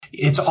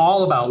it's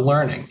all about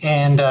learning.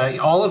 And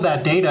all of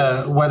that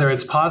data, whether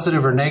it's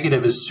positive or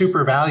negative, is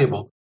super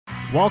valuable.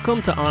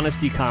 Welcome to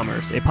Honest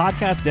E-commerce, a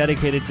podcast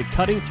dedicated to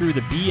cutting through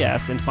the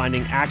BS and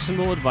finding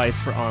actionable advice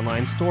for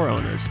online store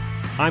owners.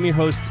 I'm your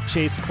host,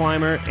 Chase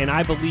Clymer, and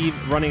I believe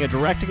running a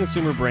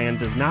direct-to-consumer brand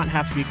does not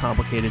have to be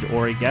complicated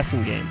or a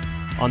guessing game.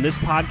 On this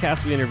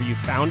podcast, we interview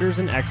founders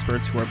and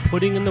experts who are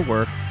putting in the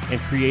work and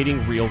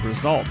creating real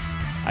results.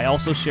 I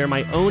also share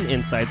my own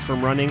insights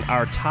from running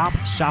our top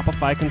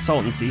Shopify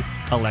consultancy,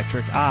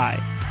 Electric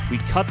Eye. We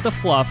cut the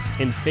fluff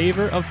in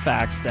favor of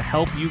facts to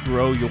help you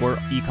grow your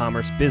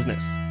e-commerce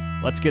business.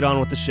 Let's get on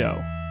with the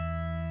show.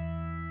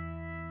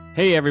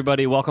 Hey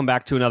everybody, welcome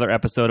back to another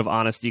episode of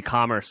Honest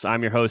E-commerce.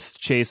 I'm your host,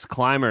 Chase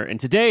Clymer, and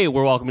today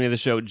we're welcoming to the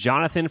show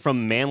Johnathan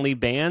from Manly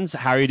Bands.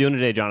 How are you doing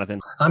today,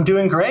 Johnathan? I'm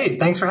doing great.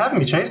 Thanks for having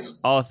me, Chase.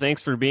 Oh,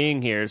 thanks for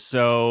being here.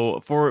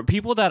 So for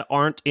people that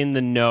aren't in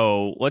the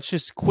know, let's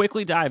just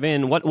quickly dive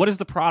in. What is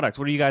the product?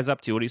 What are you guys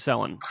up to? What are you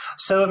selling?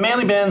 So at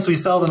Manly Bands, we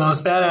sell the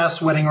most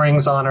badass wedding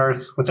rings on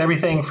earth, with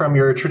everything from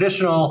your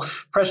traditional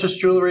precious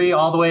jewelry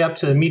all the way up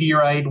to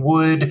meteorite,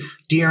 wood,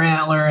 deer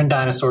antler, and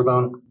dinosaur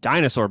bone.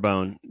 Dinosaur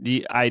bone.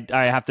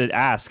 I have to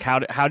ask, how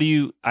do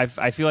you, I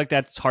feel like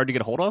that's hard to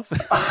get a hold of.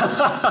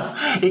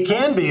 It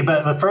can be,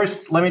 but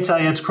first, let me tell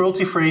you, it's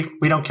cruelty free.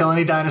 We don't kill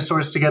any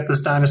dinosaurs to get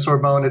this dinosaur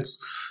bone. It's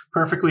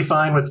perfectly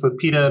fine with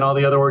PETA and all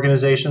the other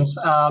organizations.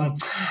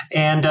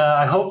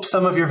 I hope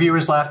some of your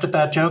viewers laughed at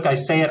that joke. I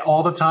say it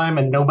all the time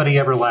and nobody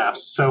ever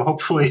laughs. So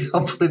hopefully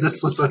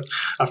this was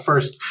a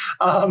first.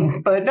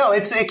 But no,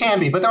 it can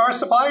be, but there are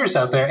suppliers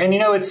out there. And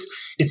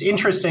it's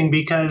interesting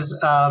because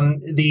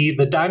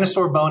the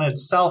dinosaur bone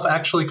itself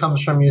actually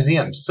comes from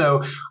museums.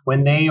 So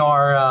when they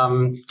are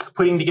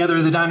putting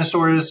together the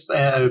dinosaurs,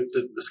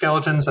 the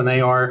skeletons, and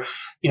they are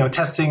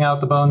testing out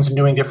the bones and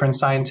doing different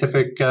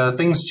scientific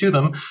things to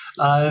them,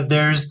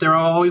 there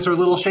always are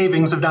little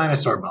shavings of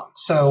dinosaur bones.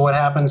 So what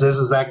happens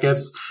is that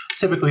gets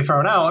typically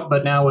thrown out,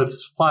 but now with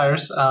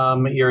suppliers,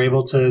 you're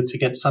able to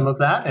get some of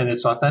that, and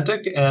it's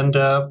authentic, and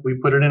we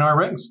put it in our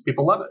rings.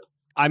 People love it.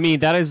 I mean,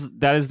 that is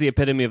the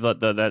epitome of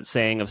that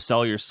saying of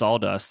sell your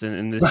sawdust. And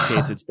in this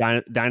case, it's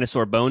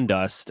dinosaur bone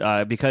dust,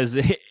 because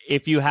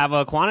if you have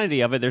a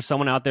quantity of it, there's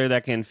someone out there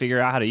that can figure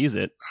out how to use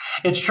it.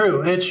 It's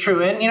true. And,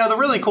 the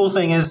really cool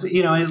thing is,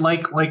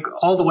 like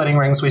all the wedding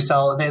rings we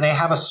sell, they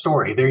have a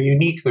story. They're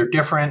unique. They're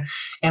different.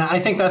 And I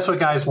think that's what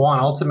guys want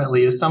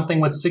ultimately, is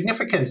something with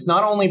significance,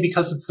 not only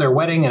because it's their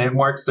wedding and it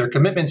marks their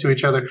commitment to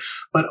each other,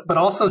 but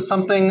also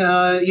something,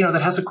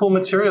 that has a cool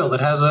material, that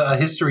has a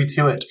history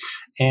to it.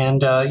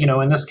 And,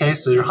 in this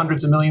case, they're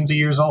hundreds of millions of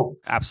years old.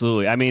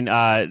 Absolutely. I mean,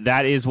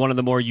 that is one of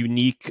the more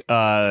unique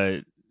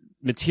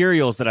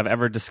materials that I've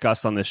ever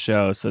discussed on this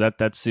show. So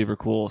that's super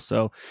cool.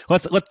 So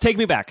let's take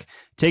me back.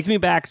 Take me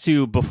back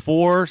to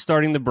before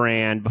starting the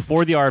brand,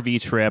 before the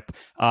RV trip,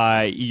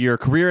 your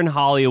career in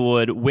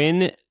Hollywood.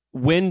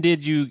 When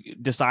did you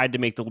decide to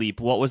make the leap?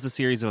 What was the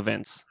series of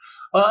events?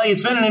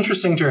 It's been an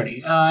interesting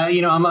journey. I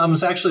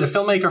was actually a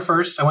filmmaker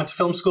first. I went to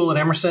film school at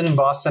Emerson in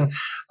Boston,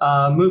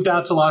 moved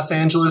out to Los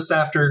Angeles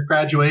after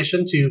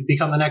graduation to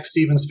become the next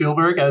Steven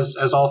Spielberg, as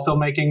all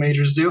filmmaking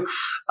majors do.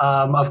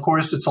 Of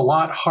course, it's a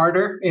lot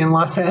harder in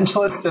Los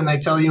Angeles than they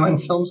tell you in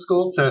film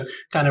school to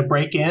kind of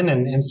break in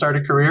and start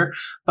a career.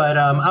 But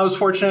I was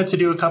fortunate to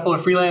do a couple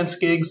of freelance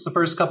gigs the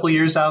first couple of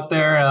years out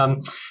there.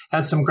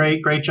 Had some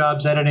great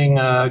jobs editing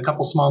a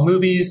couple small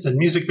movies and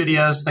music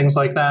videos, things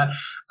like that.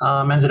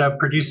 Ended up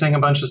producing a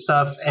bunch of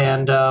stuff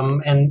and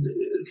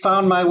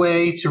found my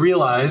way to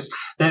realize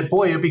that,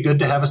 boy, it'd be good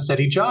to have a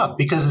steady job,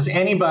 because as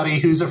anybody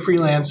who's a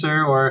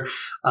freelancer or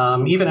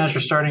even as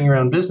you're starting your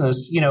own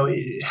business,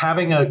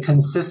 having a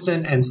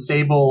consistent and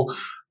stable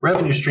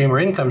revenue stream or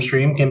income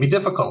stream can be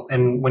difficult.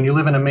 And when you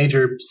live in a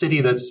major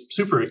city that's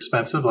super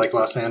expensive, like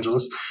Los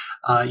Angeles,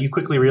 you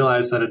quickly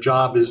realize that a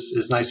job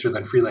is nicer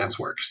than freelance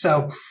work.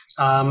 So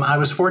I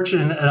was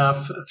fortunate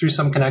enough through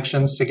some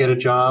connections to get a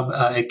job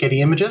at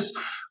Getty Images,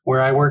 where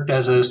I worked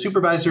as a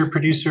supervisor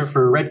producer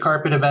for red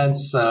carpet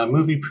events,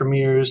 movie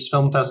premieres,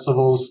 film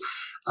festivals,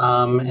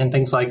 and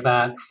things like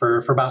that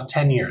for about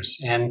 10 years.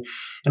 And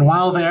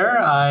while there,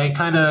 I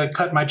kind of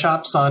cut my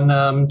chops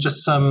on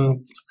just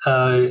some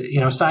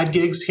side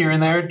gigs here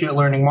and there,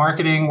 learning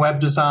marketing,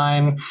 web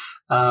design,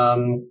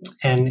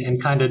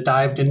 and kind of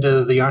dived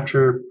into the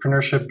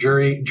entrepreneurship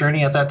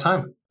journey at that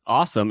time.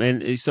 Awesome.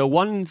 And so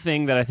one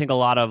thing that I think a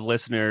lot of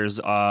listeners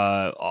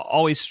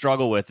always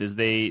struggle with is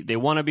they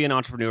want to be an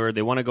entrepreneur,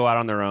 they want to go out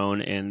on their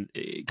own, and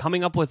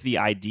coming up with the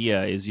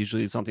idea is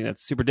usually something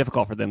that's super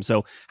difficult for them.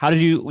 So how did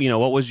you,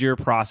 what was your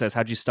process?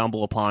 How did you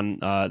stumble upon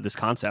this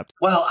concept?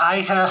 Well,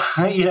 I have,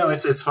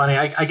 it's funny.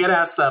 I get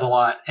asked that a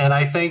lot. And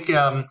I think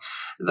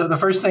the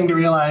first thing to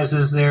realize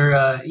is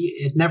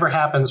it never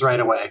happens right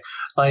away.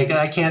 Like,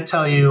 I can't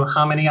tell you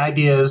how many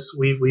ideas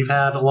we've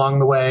had along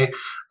the way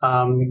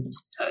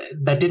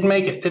that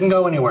didn't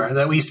go anywhere,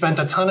 that we spent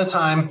a ton of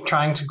time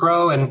trying to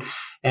grow and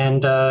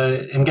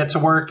get to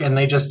work, and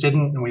they just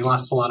didn't. And we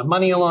lost a lot of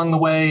money along the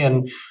way.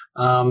 And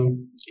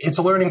it's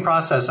a learning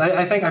process.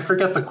 I think, I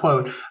forget the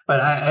quote, but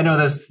I know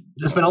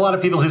there's been a lot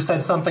of people who've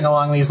said something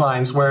along these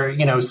lines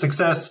where,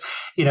 success,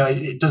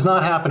 it does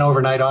not happen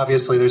overnight.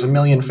 Obviously, there's a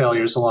million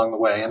failures along the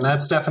way. And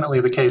that's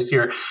definitely the case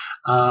here.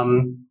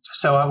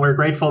 So we're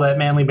grateful that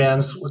Manly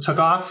Bands took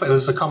off. It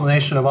was a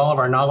culmination of all of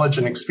our knowledge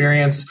and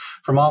experience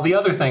from all the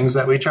other things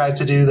that we tried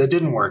to do that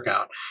didn't work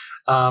out.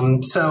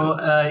 So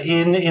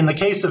in the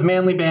case of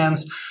Manly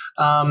Bands,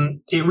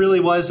 it really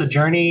was a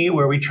journey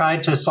where we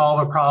tried to solve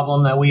a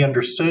problem that we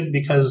understood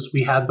because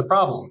we had the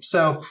problem.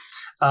 So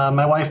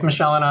my wife,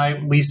 Michelle, and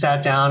I, we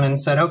sat down and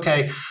said,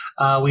 okay,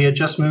 we had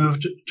just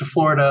moved to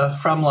Florida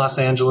from Los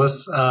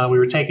Angeles. We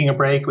were taking a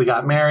break. We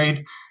got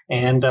married.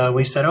 And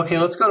we said, okay,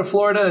 let's go to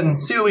Florida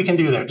and see what we can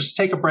do there. Just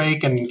take a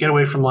break and get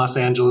away from Los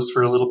Angeles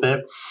for a little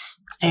bit.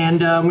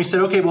 And we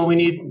said, okay, well, we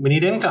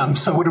need income.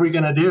 So what are we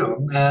going to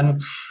do?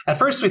 And at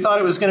first, we thought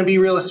it was going to be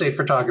real estate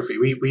photography.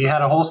 We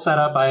had a whole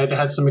setup. I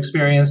had some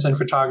experience in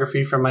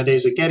photography from my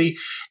days at Getty,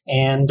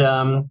 and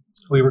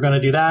we were going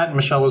to do that. And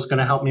Michelle was going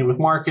to help me with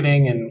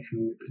marketing and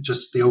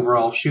just the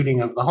overall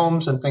shooting of the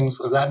homes and things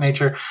of that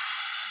nature.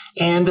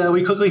 And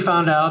we quickly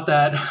found out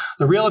that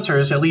the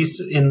realtors, at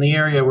least in the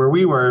area where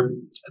we were,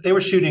 they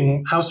were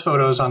shooting house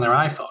photos on their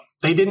iPhone.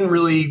 They didn't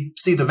really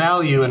see the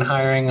value in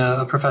hiring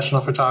a professional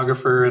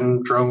photographer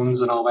and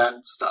drones and all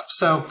that stuff.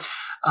 So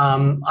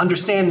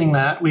understanding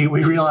that, we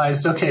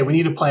realized, okay, we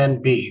need a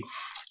plan B.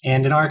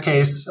 And in our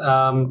case,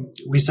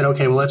 we said,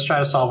 okay, well, let's try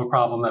to solve a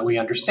problem that we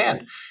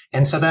understand.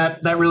 And so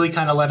that really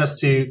kind of led us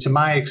to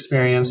my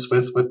experience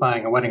with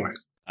buying a wedding ring.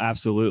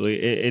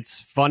 Absolutely.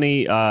 It's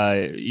funny.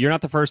 You're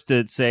not the first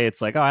to say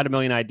it's like, oh, I had a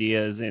million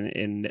ideas.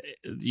 And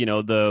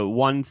the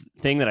one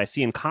thing that I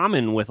see in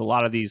common with a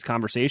lot of these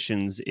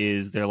conversations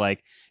is they're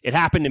like, it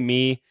happened to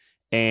me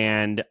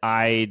and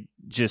I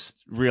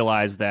just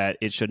realized that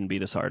it shouldn't be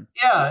this hard.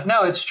 Yeah,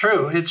 no, it's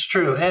true. It's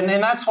true. And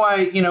that's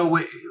why,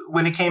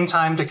 when it came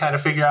time to kind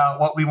of figure out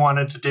what we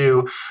wanted to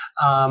do,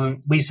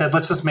 we said,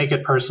 let's just make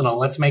it personal.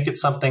 Let's make it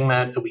something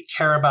that we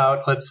care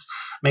about. Let's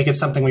make it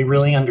something we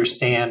really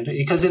understand.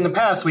 Because in the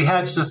past, we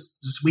had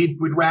we'd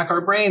rack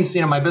our brains.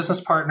 My business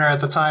partner at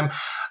the time,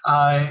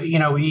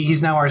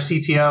 he's now our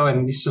CTO,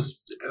 and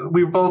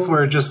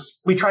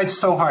we tried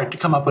so hard to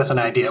come up with an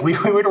idea. We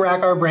would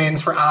rack our brains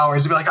for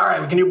hours. We'd be like, all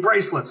right, we can do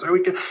bracelets, or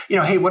we could,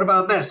 hey, what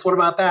about this? What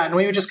about that? And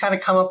we would just kind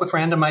of come up with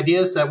random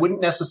ideas that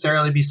wouldn't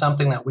necessarily be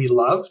something that we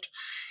loved.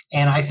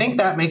 And I think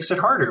that makes it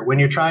harder when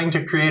you're trying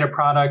to create a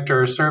product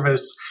or a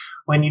service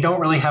when you don't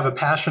really have a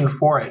passion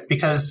for it,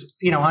 because,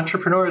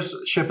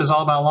 entrepreneurship is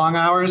all about long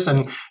hours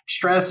and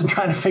stress and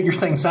trying to figure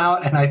things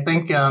out. And I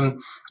think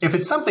if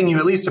it's something you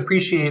at least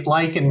appreciate,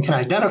 like, and can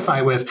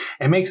identify with,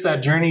 it makes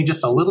that journey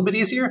just a little bit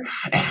easier.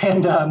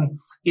 And,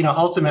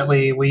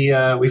 ultimately we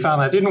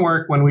found that didn't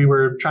work when we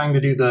were trying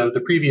to do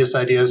the previous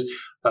ideas.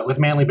 But with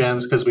Manly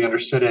Bands, because we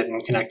understood it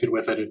and connected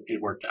with it,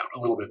 it worked out a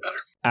little bit better.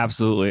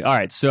 Absolutely. All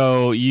right.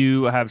 So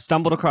you have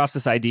stumbled across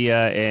this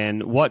idea,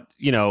 and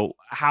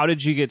how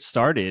did you get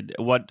started?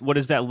 What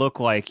does that look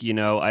like?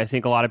 I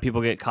think a lot of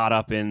people get caught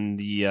up in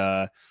the,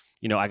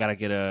 I got to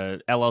get a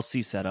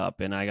LLC set up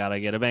and I got to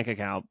get a bank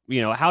account.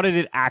 How did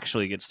it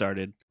actually get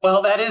started?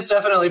 Well, that is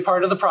definitely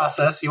part of the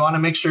process. You want to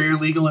make sure you're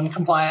legal and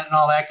compliant and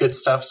all that good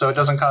stuff so it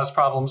doesn't cause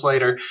problems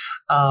later.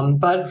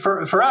 But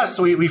for us,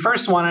 we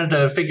first wanted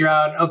to figure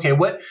out, okay,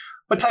 what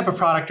type of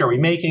product are we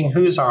making?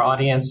 Who's our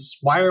audience?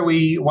 Why are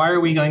we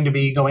going to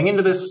be going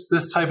into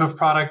this type of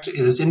product,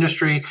 this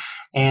industry?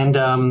 And,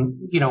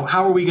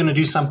 how are we going to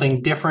do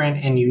something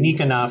different and unique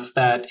enough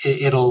that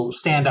it'll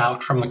stand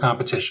out from the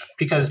competition?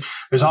 Because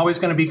there's always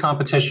going to be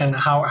competition.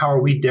 How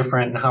are we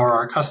different, and how are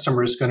our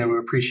customers going to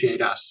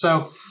appreciate us?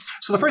 So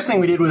the first thing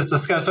we did was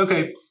discuss,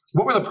 okay,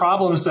 what were the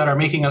problems that are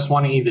making us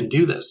want to even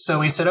do this? So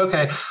we said,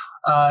 okay,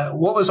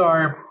 what was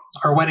our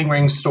wedding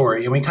ring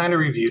story? And we kind of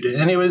reviewed it.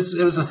 And it was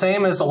the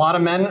same as a lot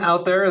of men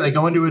out there. They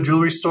go into a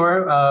jewelry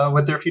store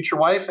with their future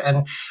wife.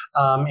 And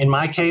in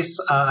my case,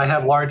 I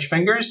have large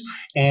fingers.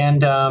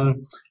 And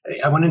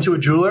I went into a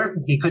jeweler.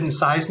 He couldn't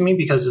size me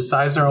because his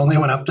sizer only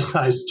went up to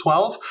size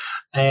 12.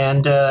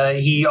 And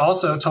he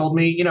also told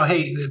me,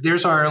 hey,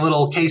 there's our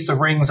little case of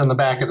rings in the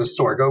back of the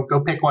store.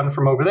 Go pick one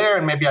from over there,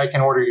 and maybe I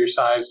can order your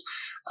size,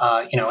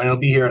 and it'll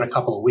be here in a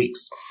couple of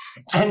weeks.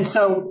 And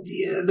so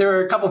there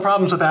are a couple of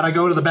problems with that. I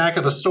go to the back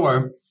of the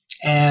store,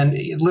 and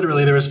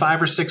literally there was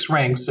 5 or 6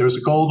 rings. There was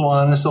a gold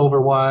one, a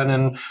silver one,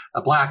 and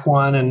a black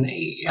one. And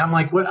I'm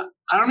like, what?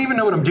 I don't even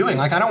know what I'm doing.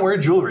 Like, I don't wear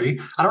jewelry.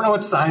 I don't know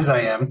what size I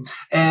am.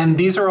 And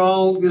these are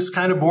all just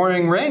kind of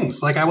boring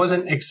rings. Like, I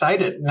wasn't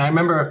excited. And I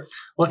remember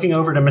looking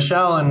over to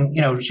Michelle, and,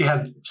 she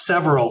had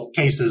several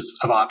cases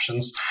of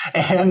options.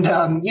 And,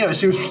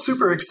 she was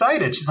super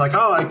excited. She's like,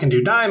 oh, I can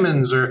do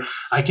diamonds, or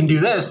I can do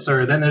this.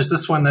 Or then there's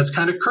this one that's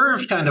kind of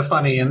curved, kind of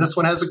funny. And this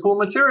one has a cool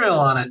material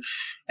on it.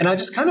 And I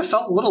just kind of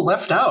felt a little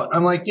left out.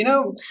 I'm like,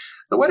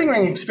 the wedding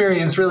ring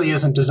experience really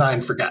isn't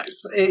designed for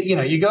guys.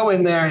 You go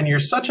in there and you're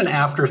such an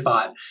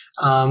afterthought.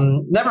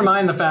 Never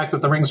mind the fact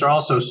that the rings are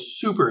also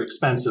super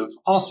expensive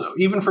also,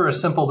 even for a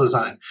simple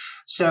design.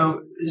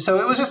 So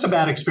it was just a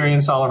bad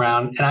experience all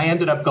around. And I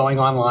ended up going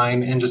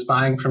online and just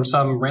buying from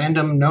some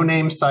random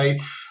no-name site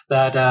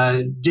that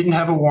didn't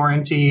have a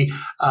warranty.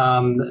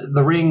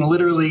 The ring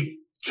literally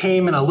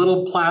came in a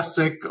little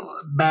plastic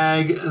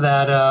bag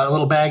a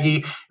little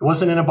baggie. It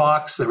wasn't in a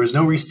box. There was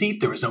no receipt.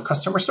 There was no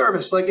customer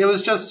service. Like, it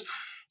was just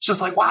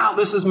like, wow,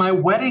 this is my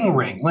wedding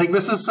ring. Like,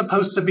 this is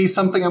supposed to be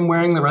something I'm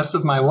wearing the rest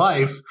of my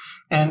life.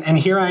 And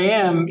here I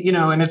am,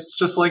 and it's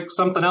just like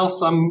something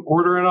else I'm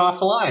ordering off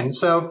the line.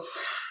 So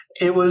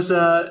it was,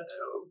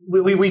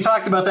 we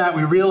talked about that.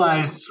 We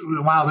realized,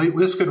 wow, we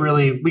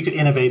could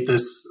innovate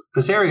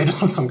this area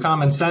just with some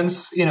common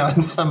sense,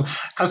 and some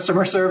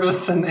customer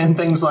service and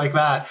things like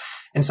that.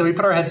 And so we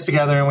put our heads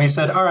together and we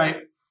said, all right,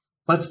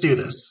 let's do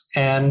this.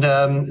 And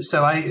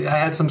so I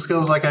had some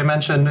skills, like I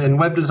mentioned, in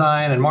web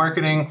design and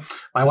marketing.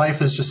 My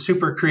wife is just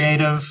super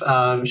creative.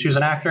 She was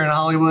an actor in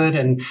Hollywood,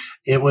 and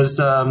it was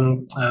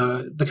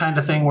the kind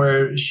of thing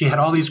where she had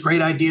all these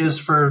great ideas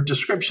for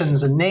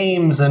descriptions and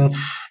names, and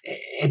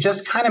it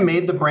just kind of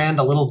made the brand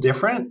a little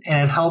different,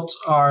 and it helped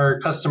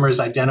our customers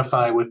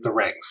identify with the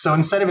ring. So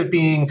instead of it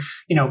being,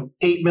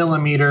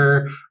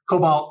 8mm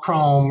cobalt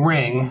chrome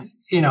ring,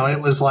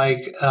 it was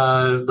like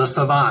the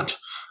Savant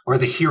or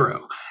the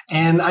Hero.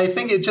 And I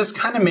think it just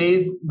kind of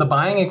made the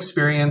buying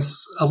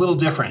experience a little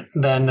different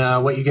than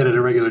what you get at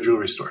a regular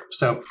jewelry store.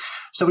 So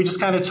we just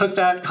kind of took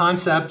that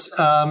concept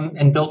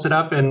and built it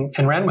up and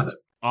ran with it.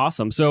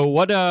 Awesome. So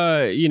what,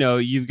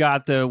 you've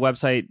got the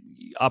website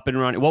up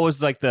and running. What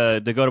was like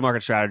the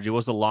go-to-market strategy? What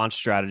was the launch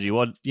strategy?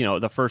 What,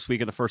 the first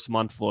week of the first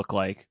month look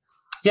like?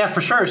 Yeah,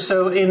 for sure.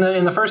 So in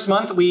the first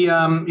month, we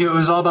it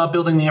was all about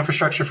building the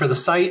infrastructure for the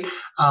site,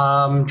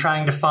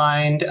 trying to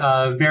find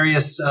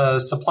various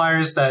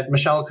suppliers that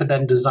Michelle could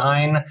then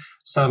design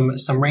some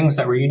rings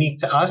that were unique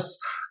to us.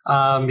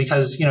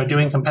 Because,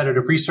 doing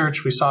competitive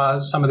research, we saw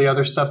some of the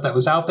other stuff that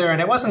was out there,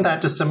 and it wasn't that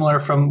dissimilar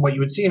from what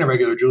you would see in a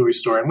regular jewelry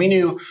store. And we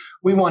knew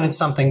we wanted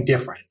something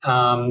different,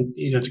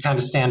 to kind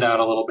of stand out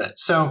a little bit.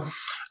 So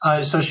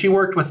she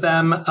worked with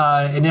them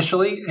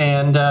initially,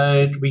 and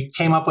we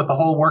came up with a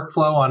whole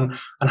workflow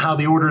on how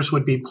the orders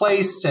would be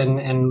placed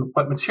and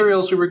what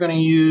materials we were going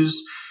to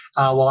use.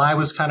 While I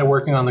was kind of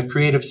working on the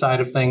creative side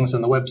of things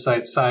and the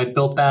website side,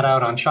 built that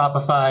out on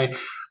Shopify.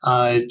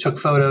 Took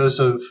photos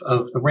of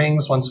the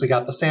rings once we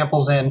got the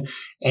samples in,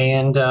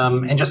 and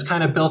just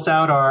kind of built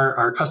out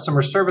our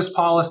customer service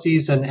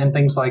policies and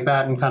things like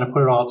that, and kind of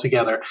put it all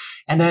together.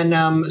 And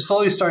then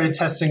slowly started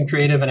testing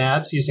creative and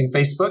ads using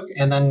Facebook,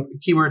 and then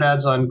keyword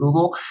ads on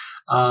Google,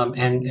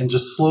 and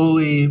just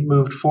slowly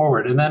moved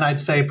forward. And then I'd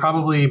say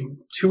probably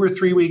 2 or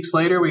 3 weeks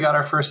later, we got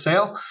our first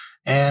sale.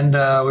 And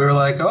we were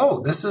like,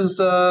 oh, this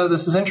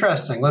is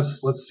interesting.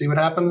 Let's see what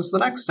happens the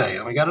next day.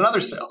 And we got another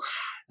sale.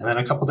 And then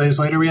a couple of days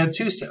later, we had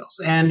 2 sales.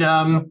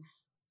 And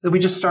we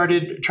just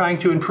started trying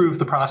to improve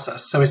the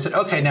process. So we said,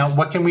 okay, now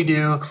what can we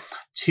do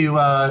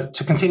to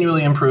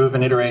continually improve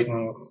and iterate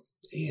and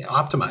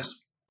optimize?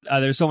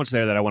 There's so much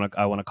there that I want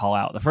to call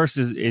out. The first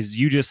is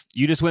you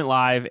just went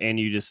live and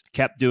you just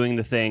kept doing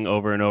the thing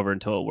over and over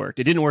until it worked.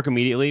 It didn't work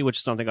immediately, which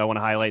is something I want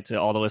to highlight to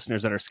all the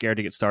listeners that are scared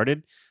to get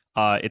started.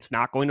 It's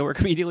not going to work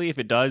immediately. If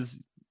it does,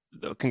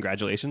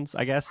 congratulations,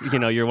 I guess.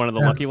 You're one of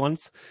the lucky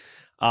ones.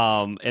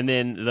 And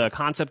then the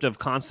concept of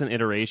constant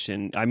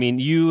iteration. I mean,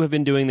 you have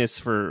been doing this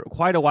for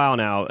quite a while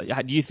now.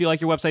 Do you feel like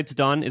your website's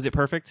done? Is it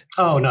perfect?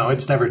 Oh, no,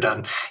 it's never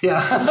done. Yeah.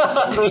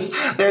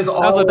 there's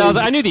always...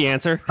 I knew the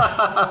answer.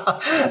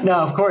 No,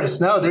 of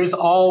course. No, there's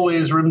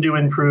always room to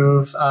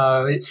improve.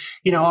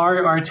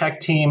 Our tech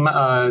team,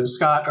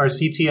 Scott, our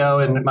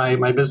CTO, and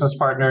my business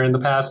partner in the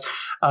past,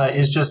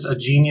 is just a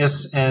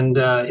genius and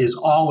is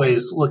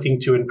always looking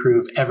to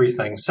improve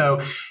everything. So,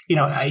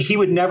 he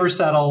would never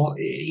settle,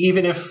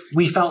 even if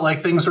we felt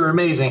like things were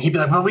amazing. He'd be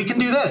like, well, we can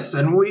do this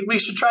and we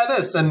should try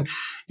this. And,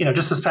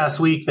 just this past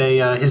week,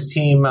 his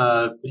team,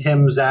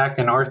 him, Zach,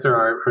 and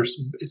Arthur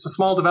it's a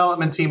small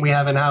development team we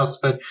have in-house,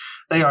 but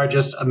they are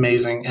just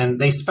amazing. And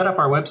they sped up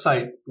our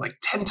website like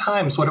 10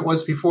 times what it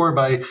was before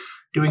by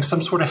doing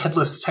some sort of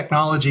headless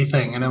technology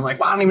thing. And I'm like,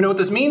 well, I don't even know what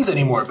this means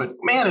anymore, but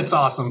man, it's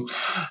awesome.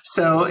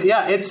 So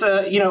yeah, it's,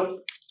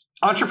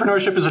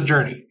 entrepreneurship is a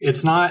journey.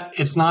 It's not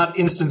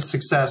instant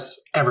success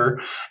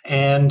ever.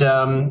 And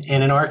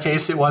in our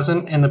case, it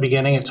wasn't in the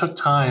beginning. It took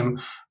time.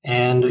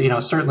 And,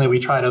 certainly we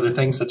tried other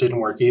things that didn't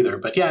work either.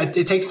 But yeah,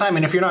 it takes time.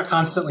 And if you're not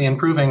constantly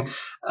improving,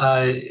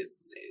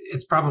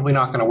 it's probably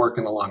not going to work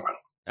in the long run.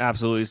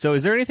 Absolutely. So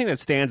is there anything that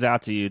stands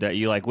out to you that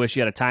you wish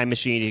you had a time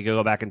machine, you could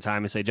go back in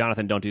time and say,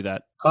 Johnathan, don't do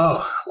that?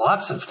 Oh,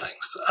 lots of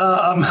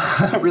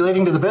things.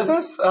 Relating to the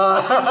business?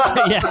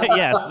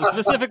 Yes,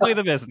 specifically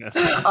the business.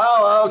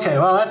 Oh, okay.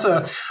 Well, that's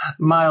a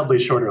mildly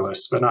shorter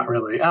list, but not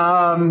really.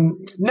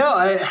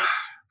 No,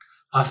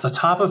 off the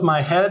top of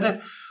my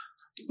head,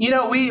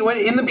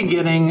 we in the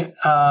beginning,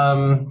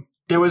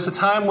 there was a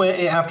time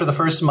after the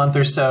first month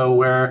or so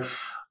where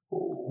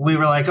we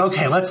were like,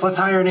 okay, let's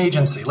hire an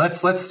agency.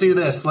 Let's do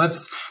this.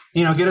 Let's,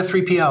 get a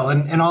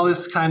 3PL and all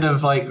this kind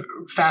of like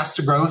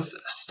fast growth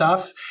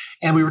stuff.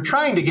 And we were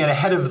trying to get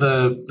ahead of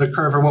the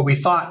curve, or what we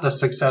thought the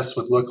success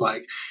would look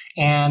like.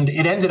 And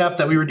it ended up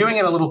that we were doing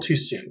it a little too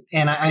soon.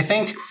 And I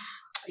think,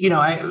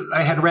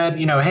 I had read,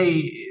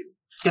 hey,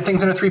 get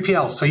things in a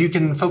 3PL so you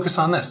can focus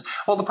on this.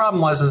 Well, the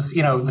problem was,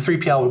 the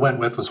 3PL we went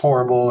with was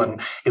horrible, and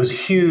it was a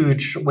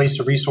huge waste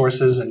of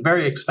resources and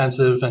very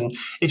expensive. And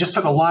it just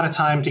took a lot of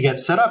time to get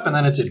set up, and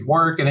then it didn't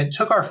work. And it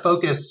took our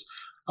focus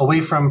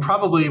away from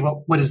probably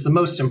what is the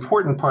most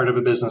important part of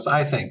a business,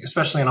 I think,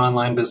 especially an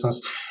online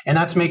business. And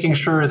that's making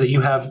sure that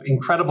you have an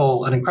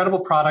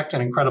incredible product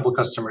and incredible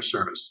customer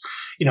service.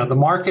 The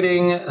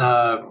marketing,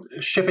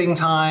 shipping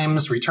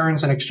times,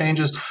 returns and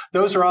exchanges,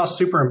 those are all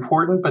super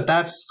important, but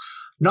that's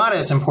not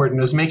as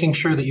important as making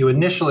sure that you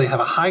initially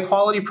have a high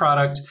quality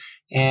product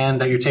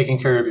and that you're taking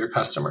care of your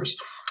customers.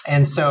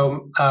 And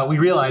so we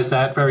realized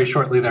that very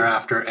shortly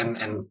thereafter,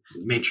 and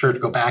made sure to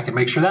go back and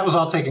make sure that was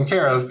all taken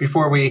care of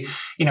before we,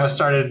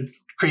 started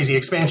crazy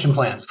expansion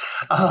plans.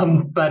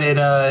 But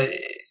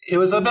it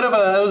was a bit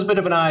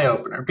of an eye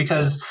opener,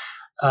 because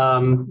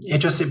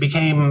it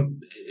became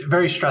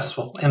very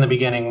stressful in the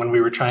beginning when we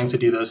were trying to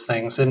do those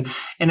things. And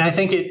I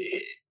think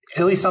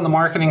at least on the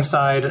marketing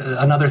side,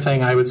 another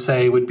thing I would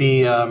say would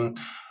be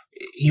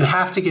you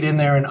have to get in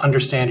there and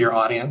understand your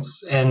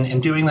audience,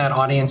 and doing that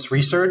audience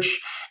research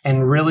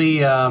and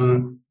really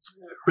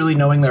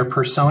knowing their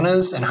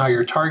personas and how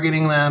you're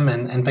targeting them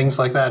and things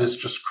like that is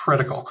just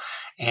critical.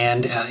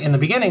 And in the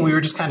beginning, we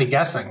were just kind of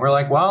guessing. We're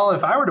like, well,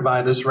 if I were to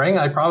buy this ring,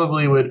 I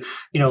probably would,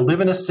 live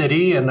in a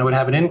city and I would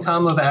have an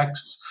income of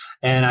X,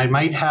 and I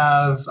might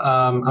have,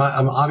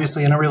 I'm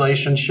obviously in a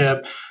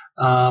relationship.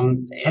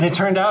 And it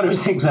turned out it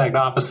was the exact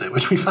opposite,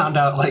 which we found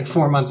out like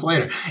 4 months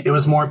later. It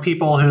was more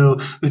people who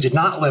did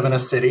not live in a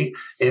city.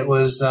 It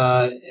was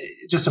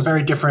just a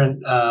very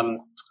different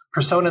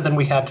persona than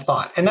we had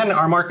thought. And then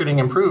our marketing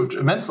improved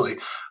immensely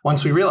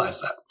once we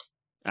realized that.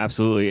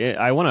 Absolutely.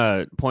 I want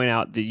to point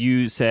out that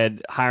you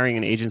said hiring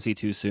an agency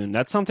too soon.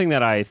 That's something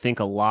that I think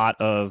a lot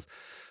of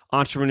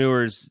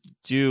entrepreneurs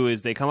do,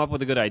 is they come up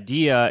with a good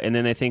idea and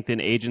then they think that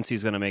an agency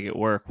is going to make it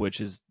work, which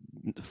is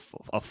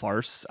a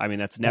farce. I mean,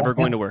 that's never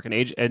going to work. An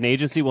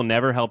agency will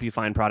never help you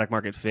find product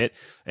market fit.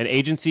 An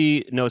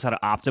agency knows how to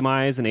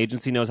optimize. An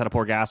agency knows how to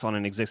pour gas on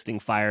an existing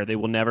fire. They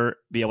will never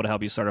be able to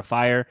help you start a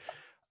fire.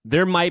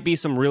 There might be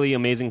some really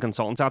amazing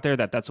consultants out there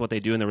that's what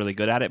they do and they're really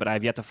good at it, but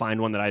I've yet to find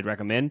one that I'd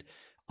recommend.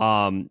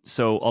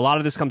 So a lot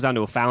of this comes down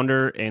to a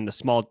founder and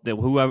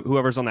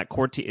whoever's on that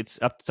core team. It's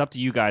up to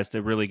you guys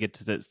to really get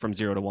to from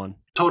 0 to 1.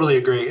 Totally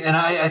agree. And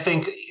I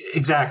think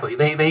exactly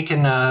they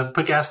can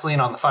put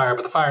gasoline on the fire,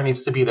 but the fire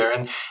needs to be there.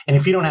 And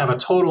if you don't have a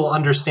total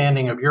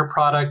understanding of your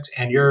product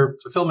and your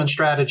fulfillment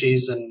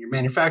strategies and your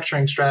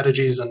manufacturing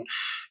strategies and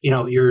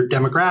your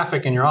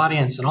demographic and your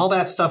audience and all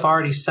that stuff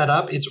already set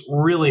up, it's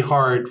really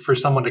hard for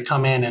someone to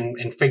come in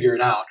and figure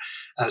it out,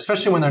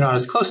 especially when they're not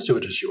as close to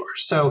it as you are.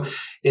 So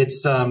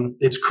it's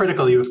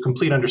critical you have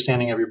complete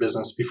understanding of your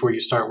business before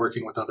you start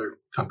working with other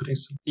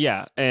companies.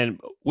 Yeah. And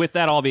with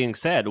that all being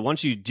said,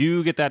 once you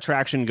do get that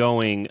traction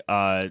going,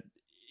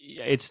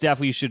 it's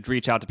definitely, you should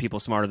reach out to people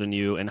smarter than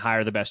you and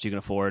hire the best you can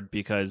afford,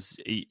 because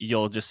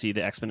you'll just see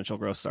the exponential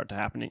growth start to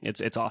happening.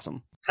 It's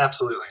awesome.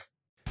 Absolutely.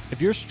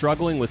 If you're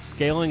struggling with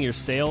scaling your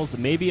sales,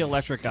 maybe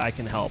Electric Eye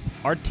can help.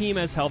 Our team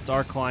has helped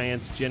our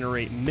clients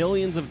generate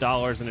millions of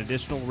dollars in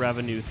additional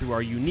revenue through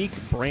our unique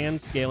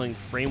brand scaling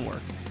framework.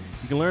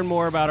 You can learn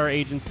more about our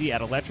agency at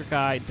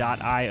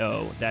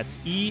electriceye.io. That's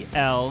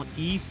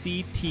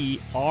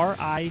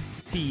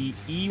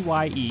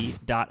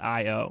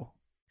ELECTRICEYE.io.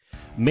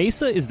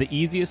 Mesa is the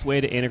easiest way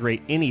to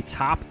integrate any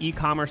top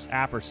e-commerce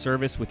app or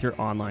service with your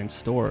online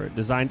store.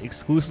 Designed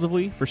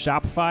exclusively for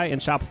Shopify and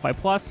Shopify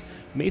Plus,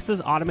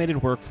 Mesa's automated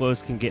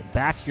workflows can get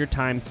back your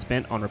time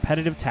spent on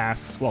repetitive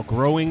tasks while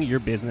growing your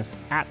business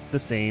at the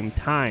same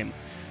time.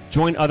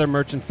 Join other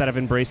merchants that have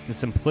embraced the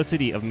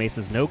simplicity of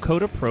Mesa's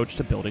no-code approach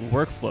to building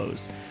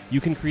workflows.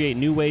 You can create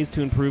new ways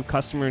to improve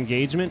customer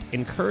engagement,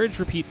 encourage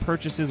repeat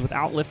purchases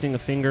without lifting a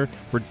finger,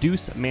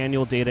 reduce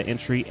manual data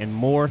entry, and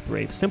more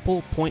through a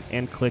simple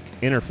point-and-click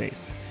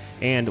interface.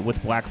 And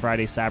with Black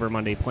Friday, Cyber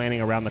Monday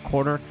planning around the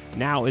corner,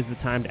 now is the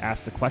time to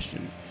ask the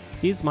question,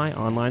 is my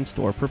online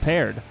store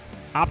prepared?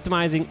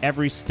 Optimizing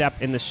every step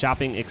in the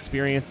shopping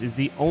experience is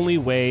the only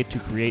way to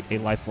create a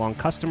lifelong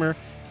customer.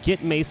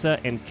 Get Mesa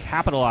and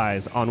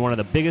capitalize on one of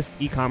the biggest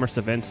e-commerce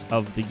events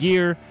of the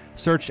year.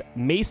 Search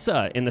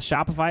Mesa in the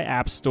Shopify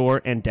App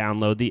Store and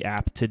download the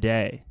app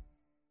today.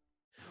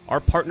 Our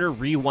partner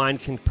Rewind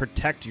can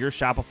protect your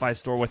Shopify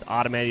store with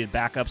automated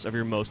backups of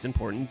your most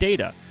important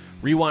data.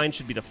 Rewind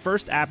should be the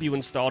first app you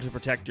install to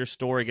protect your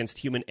store against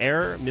human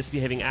error,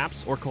 misbehaving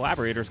apps, or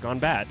collaborators gone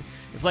bad.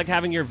 It's like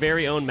having your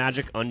very own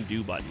magic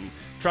undo button.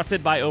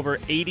 Trusted by over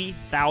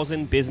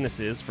 80,000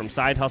 businesses, from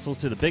side hustles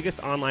to the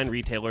biggest online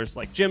retailers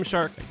like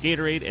Gymshark,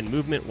 Gatorade, and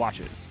Movement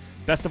Watches.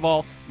 Best of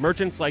all,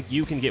 merchants like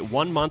you can get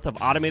 1 month of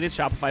automated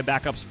Shopify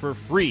backups for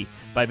free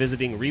by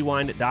visiting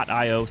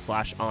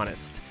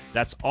rewind.io/honest.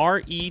 That's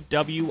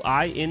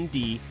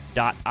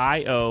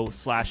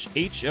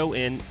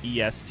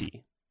rewind.io/honest.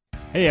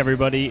 Hey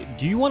everybody,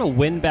 do you want to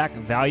win back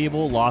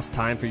valuable lost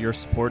time for your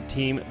support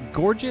team?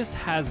 Gorgias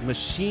has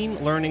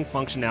machine learning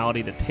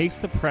functionality that takes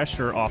the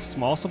pressure off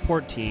small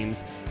support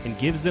teams and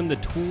gives them the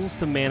tools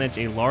to manage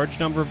a large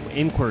number of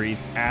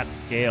inquiries at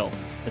scale,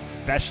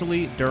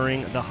 especially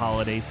during the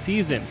holiday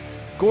season.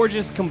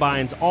 Gorgias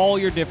combines all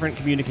your different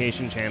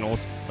communication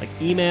channels like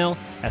email,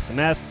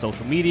 SMS,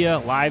 social media,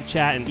 live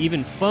chat, and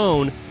even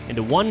phone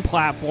into one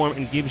platform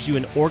and gives you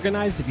an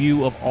organized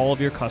view of all of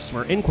your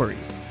customer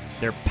inquiries.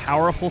 Their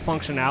powerful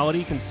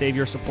functionality can save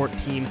your support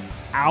team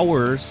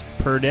hours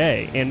per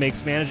day and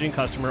makes managing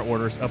customer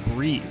orders a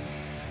breeze.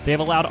 They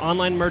have allowed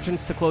online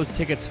merchants to close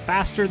tickets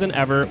faster than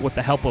ever with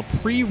the help of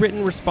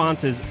pre-written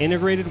responses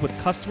integrated with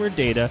customer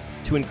data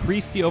to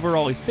increase the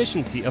overall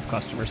efficiency of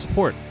customer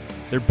support.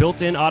 Their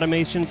built-in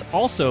automations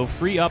also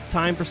free up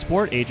time for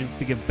support agents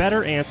to give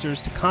better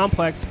answers to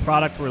complex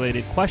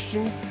product-related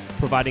questions,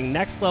 providing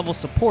next-level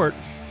support,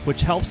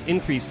 which helps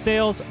increase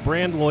sales,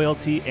 brand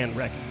loyalty, and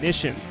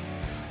recognition.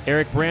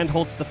 Eric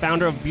Brandholtz, the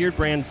founder of Beard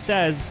Brand,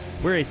 says,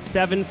 "We're a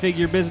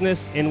 7-figure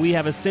business and we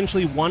have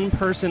essentially one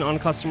person on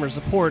customer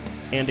support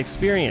and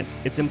experience.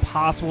 It's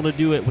impossible to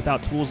do it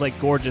without tools like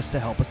Gorgias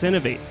to help us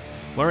innovate."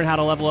 Learn how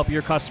to level up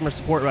your customer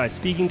support by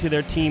speaking to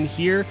their team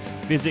here.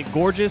 Visit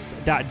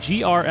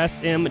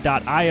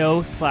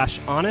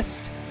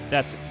gorgias.grsm.io/honest.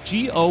 That's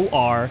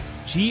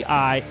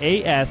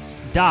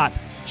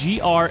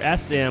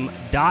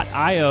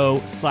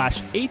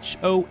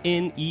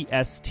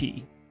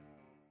gorgias.grsm.io/honest.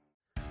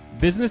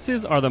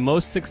 Businesses are the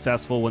most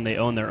successful when they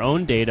own their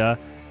own data,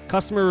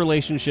 customer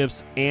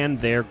relationships, and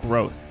their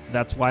growth.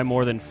 That's why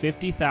more than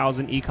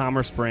 50,000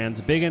 e-commerce brands,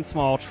 big and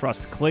small,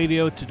 trust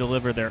Klaviyo to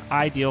deliver their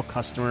ideal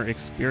customer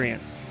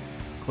experience.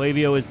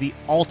 Klaviyo is the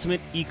ultimate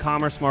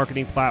e-commerce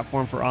marketing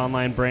platform for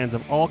online brands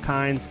of all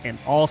kinds and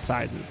all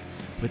sizes.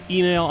 With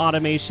email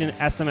automation,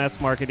 SMS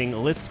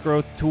marketing, list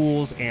growth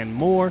tools, and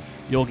more,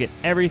 you'll get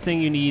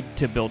everything you need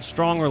to build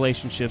strong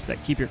relationships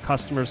that keep your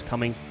customers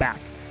coming back.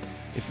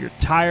 If you're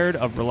tired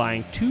of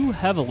relying too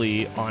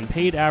heavily on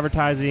paid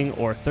advertising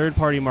or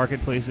third-party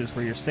marketplaces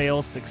for your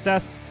sales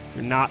success,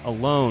 you're not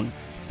alone.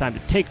 It's time to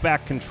take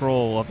back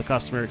control of the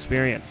customer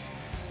experience.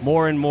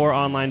 More and more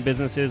online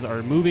businesses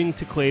are moving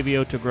to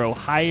Klaviyo to grow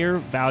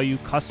higher-value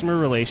customer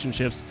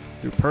relationships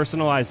through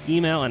personalized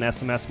email and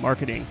SMS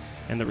marketing,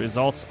 and the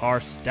results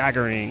are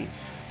staggering.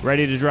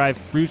 Ready to drive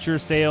future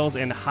sales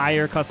and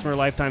higher customer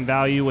lifetime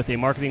value with a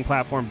marketing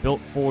platform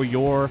built for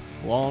your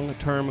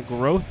long-term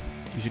growth?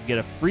 You should get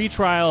a free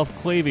trial of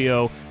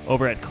Klaviyo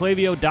over at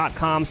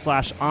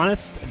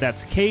klaviyo.com/honest.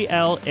 That's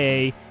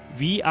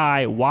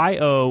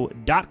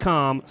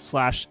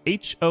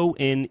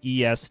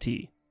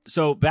KLAVIYO.com/HONEST.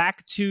 So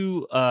back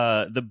to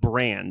the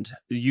brand.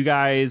 You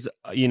guys,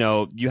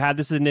 you had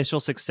this initial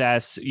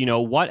success.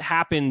 What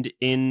happened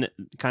in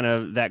kind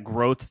of that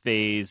growth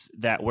phase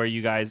where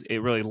you guys,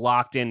 it really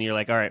locked in? You're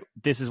like, all right,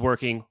 this is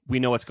working. We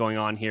know what's going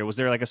on here. Was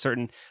there like a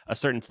certain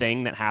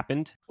thing that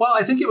happened? Well,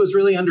 I think it was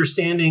really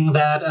understanding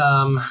that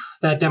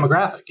that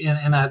demographic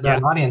and that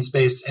audience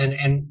base.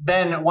 And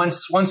then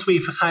once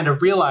we've kind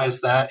of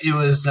realized that, it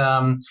was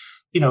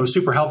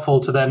super helpful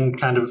to then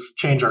kind of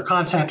change our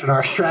content and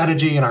our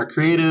strategy and our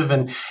creative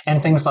and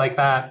things like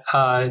that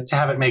to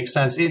have it make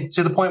sense,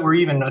 to the point where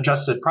we even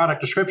adjusted product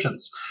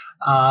descriptions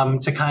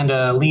to kind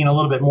of lean a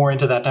little bit more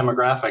into that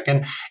demographic.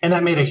 And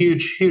that made a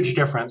huge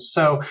difference.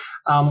 So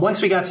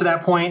once we got to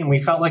that point and we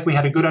felt like we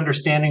had a good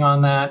understanding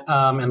on that,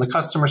 and the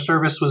customer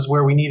service was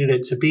where we needed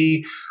it to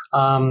be,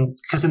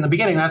 because in the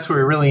beginning, that's where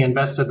we really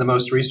invested the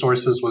most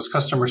resources, was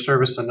customer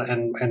service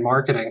and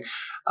marketing.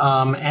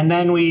 And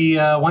then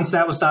once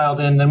that was dialed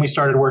in, then we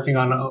started working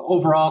on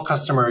overall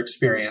customer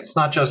experience,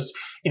 not just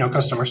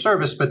customer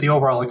service, but the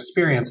overall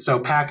experience. So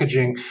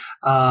packaging,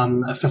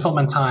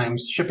 fulfillment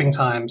times, shipping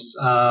times,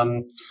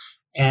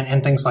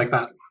 and things like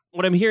that.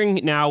 What I'm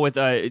hearing now with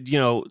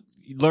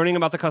learning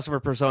about the customer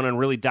persona and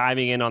really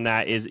diving in on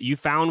that is you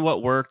found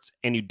what worked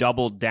and you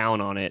doubled down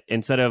on it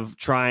instead of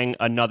trying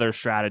another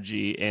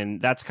strategy.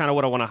 And that's kind of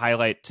what I want to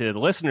highlight to the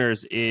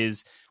listeners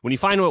is when you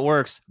find what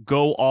works,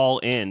 go all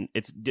in.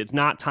 It's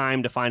not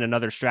time to find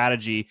another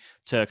strategy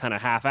to kind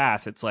of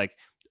half-ass. It's like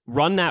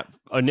run that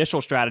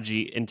initial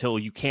strategy until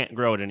you can't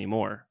grow it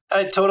anymore.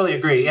 I totally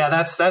agree. Yeah,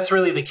 that's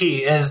really the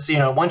key is,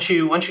 once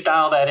you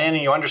dial that in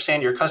and you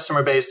understand your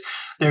customer base,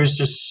 there's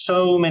just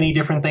so many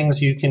different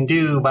things you can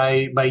do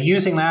by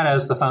using that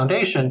as the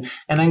foundation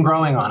and then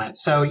growing on it.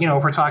 So,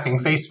 if we're talking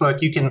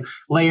Facebook, you can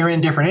layer in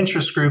different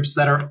interest groups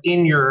that are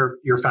in your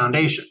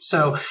foundation.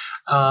 So,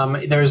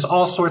 there's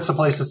all sorts of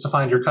places to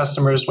find your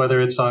customers,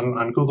 whether it's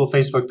on Google,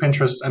 Facebook,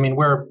 Pinterest. I mean,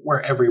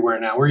 we're everywhere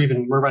now.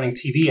 We're running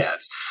TV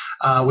ads.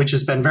 which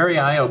has been very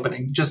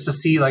eye-opening just to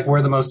see like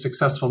where the most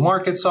successful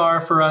markets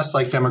are for us,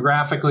 like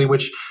demographically,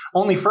 which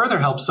only further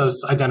helps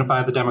us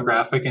identify the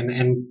demographic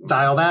and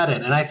dial that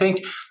in. And I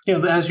think,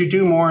 as you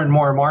do more and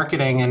more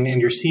marketing and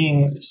you're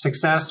seeing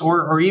success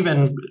or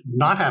even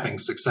not having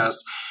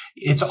success,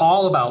 it's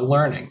all about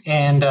learning.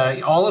 And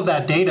all of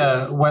that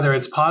data, whether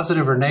it's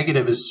positive or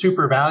negative, is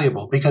super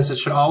valuable because it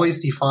should always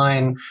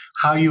define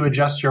how you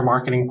adjust your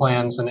marketing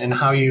plans and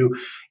how you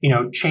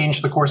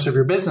change the course of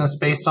your business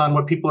based on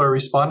what people are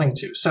responding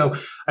to. So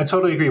I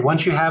totally agree.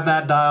 Once you have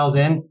that dialed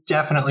in,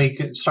 definitely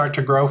start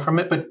to grow from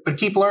it, but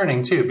keep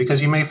learning too,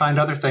 because you may find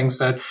other things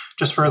that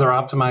just further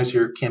optimize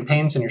your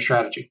campaigns and your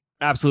strategy.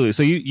 Absolutely.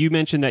 So you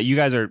mentioned that you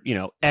guys are,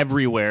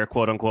 everywhere,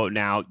 quote unquote,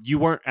 now. You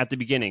weren't at the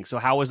beginning. So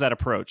how was that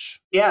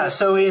approach? Yeah.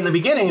 So in the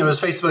beginning, it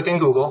was Facebook and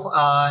Google.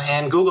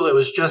 And Google, it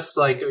was just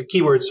like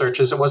keyword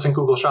searches. It wasn't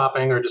Google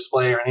Shopping or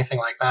display or anything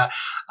like that.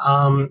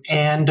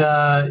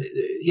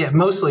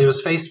 Mostly it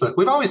was Facebook.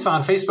 We've always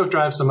found Facebook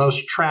drives the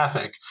most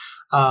traffic.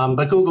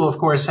 But Google, of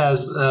course,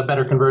 has a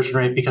better conversion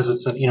rate because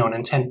it's an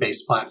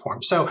intent-based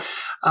platform. So,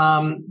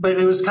 but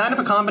it was kind of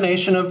a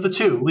combination of the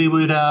two.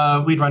 We'd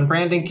run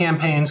branding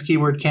campaigns,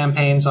 keyword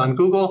campaigns on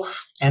Google,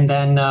 and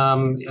then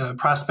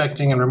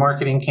prospecting and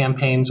remarketing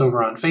campaigns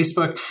over on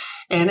Facebook.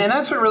 And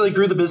that's what really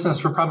grew the business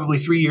for probably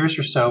 3 years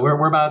or so.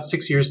 We're about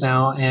 6 years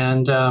now.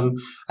 And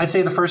I'd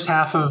say the first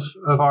half of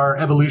our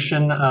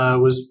evolution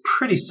was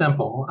pretty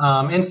simple.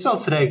 And still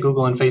today,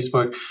 Google and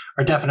Facebook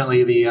are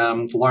definitely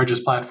the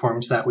largest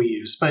platforms that we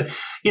use. But,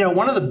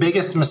 one of the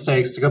biggest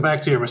mistakes, to go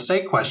back to your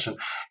mistake question,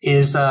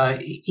 is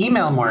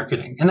email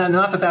marketing. And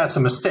not that that's a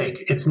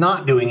mistake. It's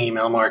not doing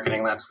email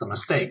marketing that's the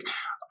mistake.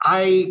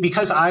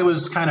 Because I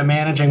was kind of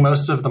managing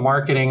most of the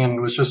marketing and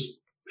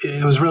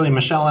it was really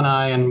Michelle and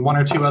I and one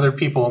or two other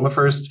people in the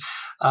first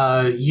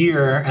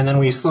year. And then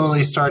we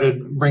slowly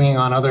started bringing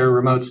on other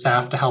remote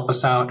staff to help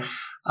us out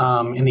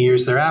in the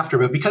years thereafter.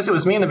 But because it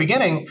was me in the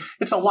beginning,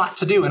 it's a lot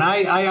to do. And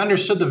I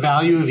understood the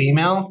value of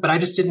email, but I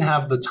just didn't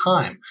have the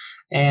time.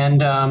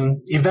 And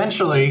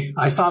eventually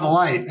I saw the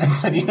light and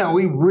said,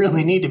 we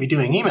really need to be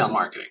doing email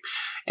marketing.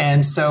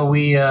 And so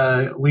we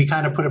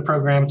kind of put a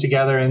program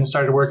together and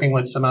started working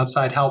with some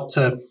outside help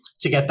to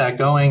get that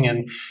going.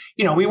 And,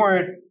 we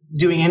weren't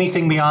doing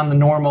anything beyond the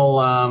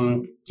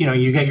normal,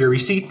 you get your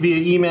receipt via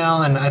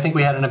email. And I think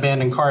we had an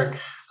abandoned cart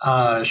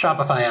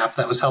Shopify app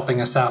that was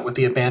helping us out with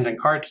the abandoned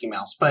cart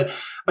emails. But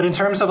in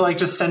terms of like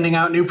just sending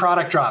out new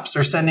product drops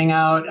or sending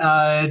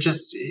out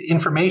just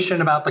information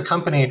about the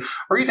company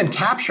or even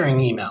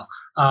capturing email,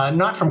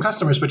 not from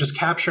customers, but just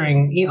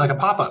capturing like a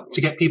pop-up to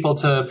get people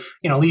to,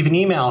 leave an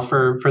email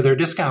for their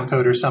discount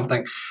code or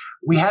something.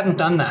 We hadn't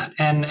done that.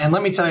 And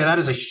let me tell you, that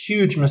is a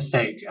huge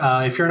mistake.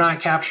 If you're not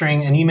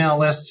capturing an email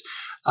list,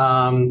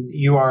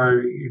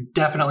 you're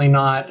definitely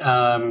not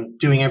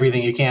doing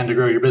everything you can to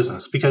grow your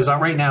business, because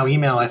right now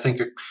email, I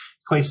think,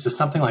 equates to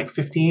something like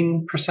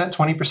 15%,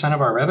 20%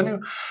 of our revenue.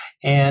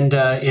 And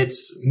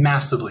it's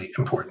massively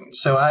important.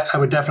 So I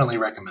would definitely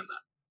recommend that.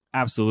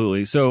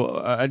 Absolutely.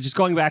 So just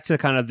going back to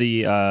kind of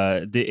the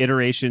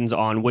iterations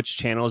on which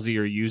channels that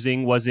you're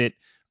using, was it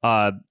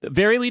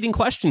very leading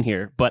question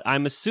here, but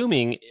I'm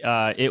assuming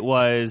it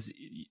was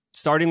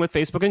starting with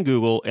Facebook and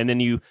Google, and then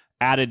you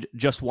added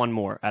just one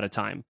more at a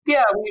time.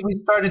 Yeah, we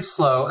started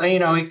slow,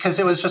 because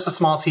it was just a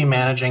small team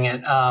managing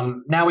it.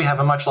 Now we have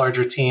a much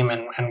larger team,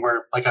 and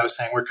we're, like I was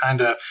saying, we're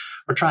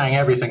trying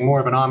everything, more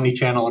of an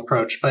omni-channel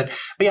approach. But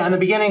yeah, in the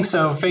beginning,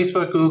 so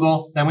Facebook,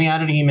 Google, then we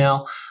added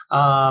email,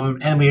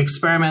 and we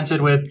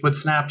experimented with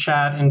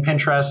Snapchat and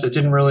Pinterest. It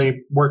didn't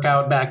really work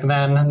out back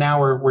then. Now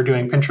we're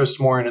doing Pinterest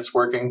more, and it's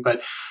working.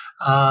 But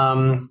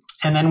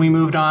and then we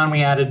moved on.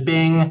 We added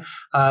Bing.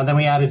 Then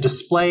we added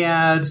display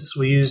ads.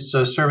 We used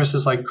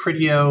services like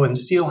Criteo and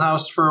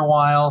Steelhouse for a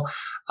while.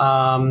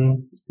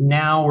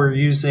 Now we're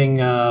using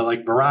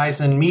like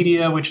Verizon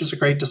Media, which is a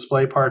great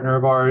display partner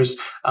of ours.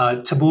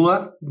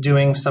 Taboola,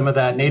 doing some of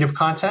that native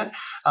content.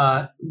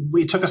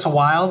 It took us a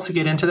while to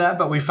get into that,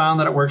 but we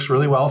found that it works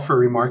really well for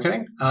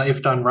remarketing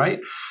if done right.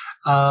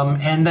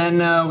 And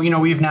then,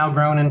 we've now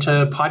grown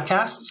into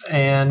podcasts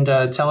and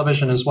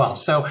television as well.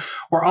 So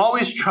we're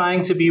always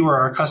trying to be where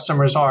our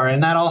customers are.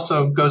 And that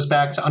also goes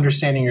back to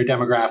understanding your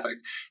demographic.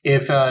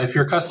 If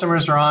your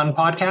customers are on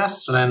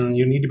podcasts, then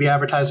you need to be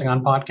advertising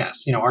on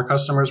podcasts. Our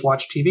customers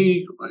watch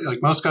TV, like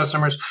most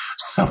customers,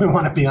 so we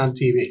want to be on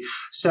TV.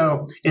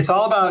 So it's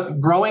all about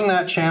growing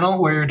that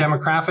channel where your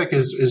demographic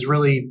is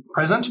really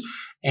present.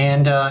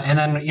 And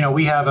then,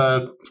 we have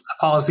a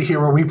policy here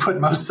where we put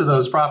most of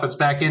those profits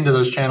back into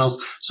those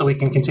channels so we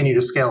can continue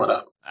to scale it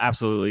up.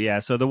 Absolutely. Yeah.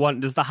 So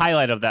the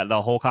highlight of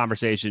the whole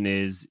conversation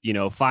is,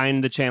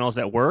 find the channels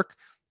that work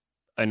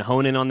and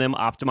hone in on them,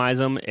 optimize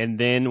them. And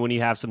then when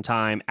you have some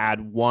time,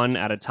 add one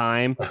at a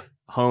time,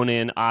 hone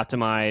in,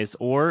 optimize,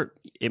 or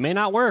it may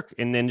not work.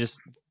 And then just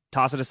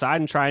toss it aside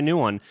and try a new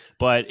one.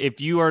 But if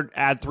you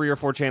add 3 or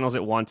 4 channels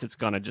at once, it's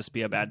going to just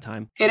be a bad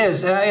time. It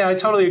is. I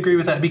totally agree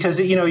with that because,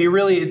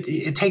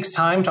 it takes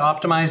time to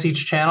optimize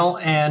each channel.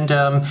 And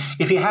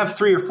if you have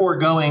 3 or 4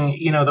 going,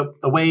 the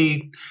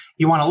way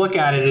you want to look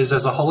at it is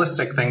as a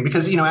holistic thing,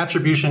 because,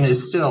 attribution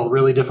is still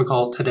really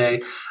difficult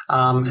today,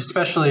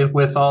 especially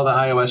with all the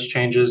iOS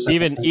changes.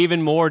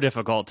 Even more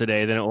difficult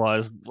today than it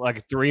was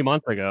like 3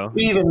 months ago.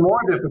 Even more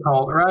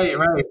difficult, right?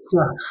 So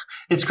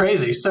it's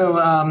crazy.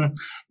 So,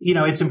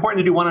 it's important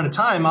to do one at a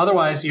time.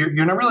 Otherwise, you're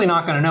really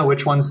not going to know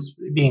which one's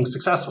being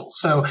successful.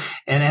 So,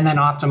 and then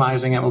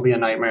optimizing it will be a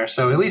nightmare.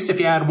 So at least if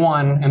you add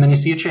one and then you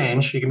see a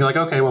change, you can be like,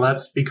 okay, well,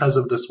 that's because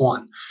of this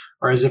one.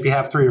 Whereas if you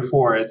have 3 or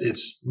 4,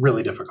 it's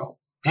really difficult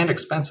and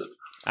expensive.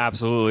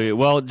 Absolutely.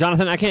 Well,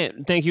 Johnathan, I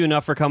can't thank you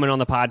enough for coming on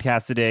the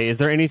podcast today. Is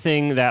there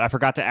anything that I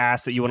forgot to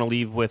ask that you want to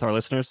leave with our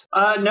listeners?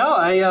 No,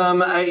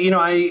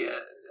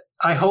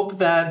 I hope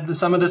that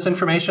some of this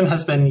information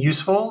has been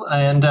useful,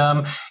 and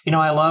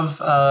I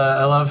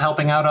love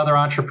helping out other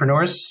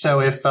entrepreneurs. So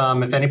if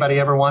anybody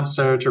ever wants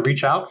to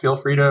reach out, feel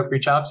free to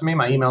reach out to me.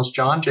 My email is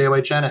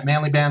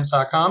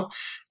john@manlybands.com.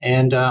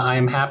 And I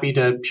am happy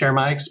to share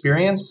my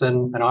experience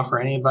and offer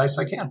any advice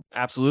I can.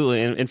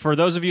 Absolutely. And for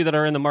those of you that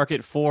are in the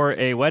market for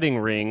a wedding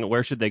ring,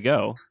 where should they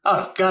go?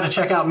 Oh, got to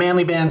check out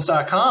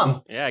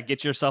manlybands.com. Yeah,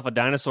 get yourself a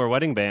dinosaur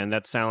wedding band.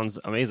 That sounds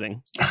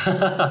amazing.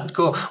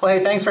 Cool. Well,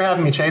 hey, thanks for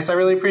having me, Chase. I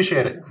really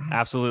appreciate it.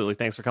 Absolutely.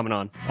 Thanks for coming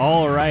on.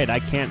 All right. I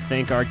can't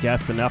thank our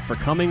guests enough for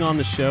coming on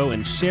the show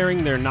and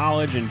sharing their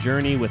knowledge and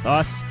journey with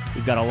us.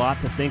 We've got a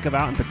lot to think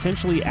about and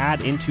potentially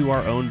add into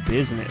our own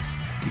business.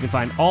 You can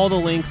find all the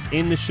links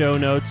in the show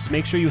notes.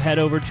 Make sure you head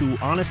over to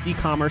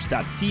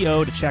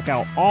honestycommerce.co to check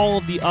out all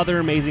of the other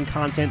amazing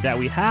content that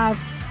we have.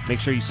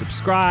 Make sure you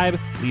subscribe,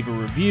 leave a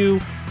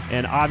review,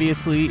 and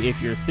obviously, if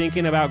you're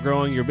thinking about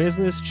growing your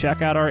business,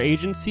 check out our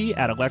agency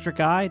at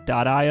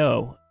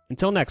electriceye.io.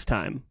 Until next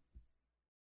time.